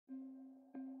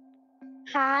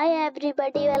Hi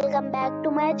everybody, welcome back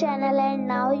to my channel, and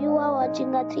now you are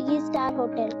watching a 3-star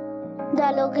hotel.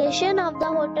 The location of the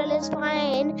hotel is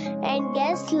fine and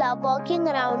guests love walking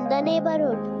around the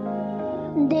neighborhood.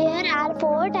 There are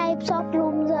 4 types of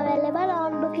rooms available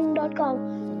on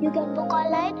booking.com. You can book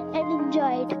online and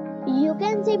enjoy it. You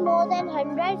can see more than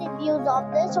 100 reviews of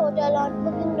this hotel on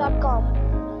booking.com.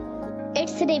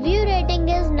 Its review rating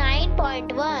is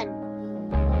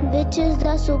 9.1, which is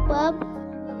the superb.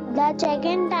 The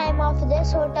check-in time of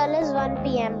this hotel is 1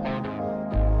 p.m.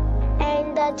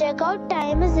 and the checkout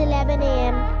time is 11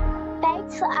 a.m.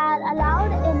 Pets are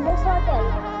allowed in this hotel.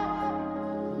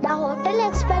 The hotel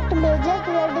accepts major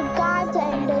credit cards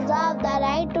and reserves the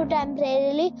right to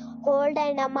temporarily hold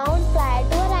an amount prior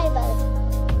to arrival.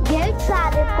 Guests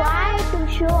are required to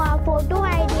show a photo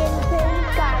ID and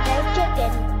credit card at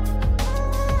check-in.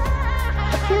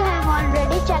 If you have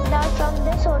already checked out from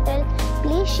this hotel,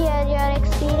 please share your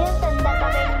experience in the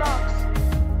comment box.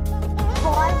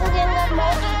 For booking or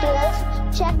more details,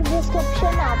 check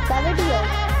description of the video.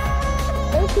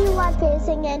 If you are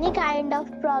facing any kind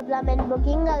of problem in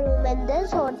booking a room in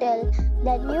this hotel,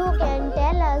 then you can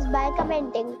tell us by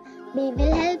commenting. We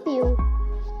will help you.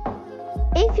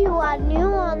 If you are new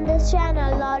on this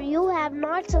channel or you have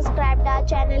not subscribed our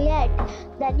channel yet,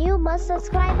 then you must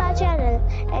subscribe our channel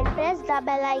and press the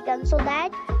bell icon so that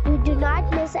you do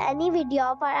not miss any video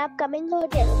of our upcoming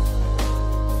hotel.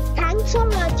 Thanks for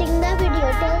watching the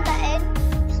video till the end.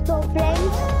 So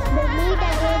friends, we'll meet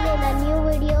again in a new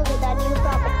video with a new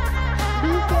property.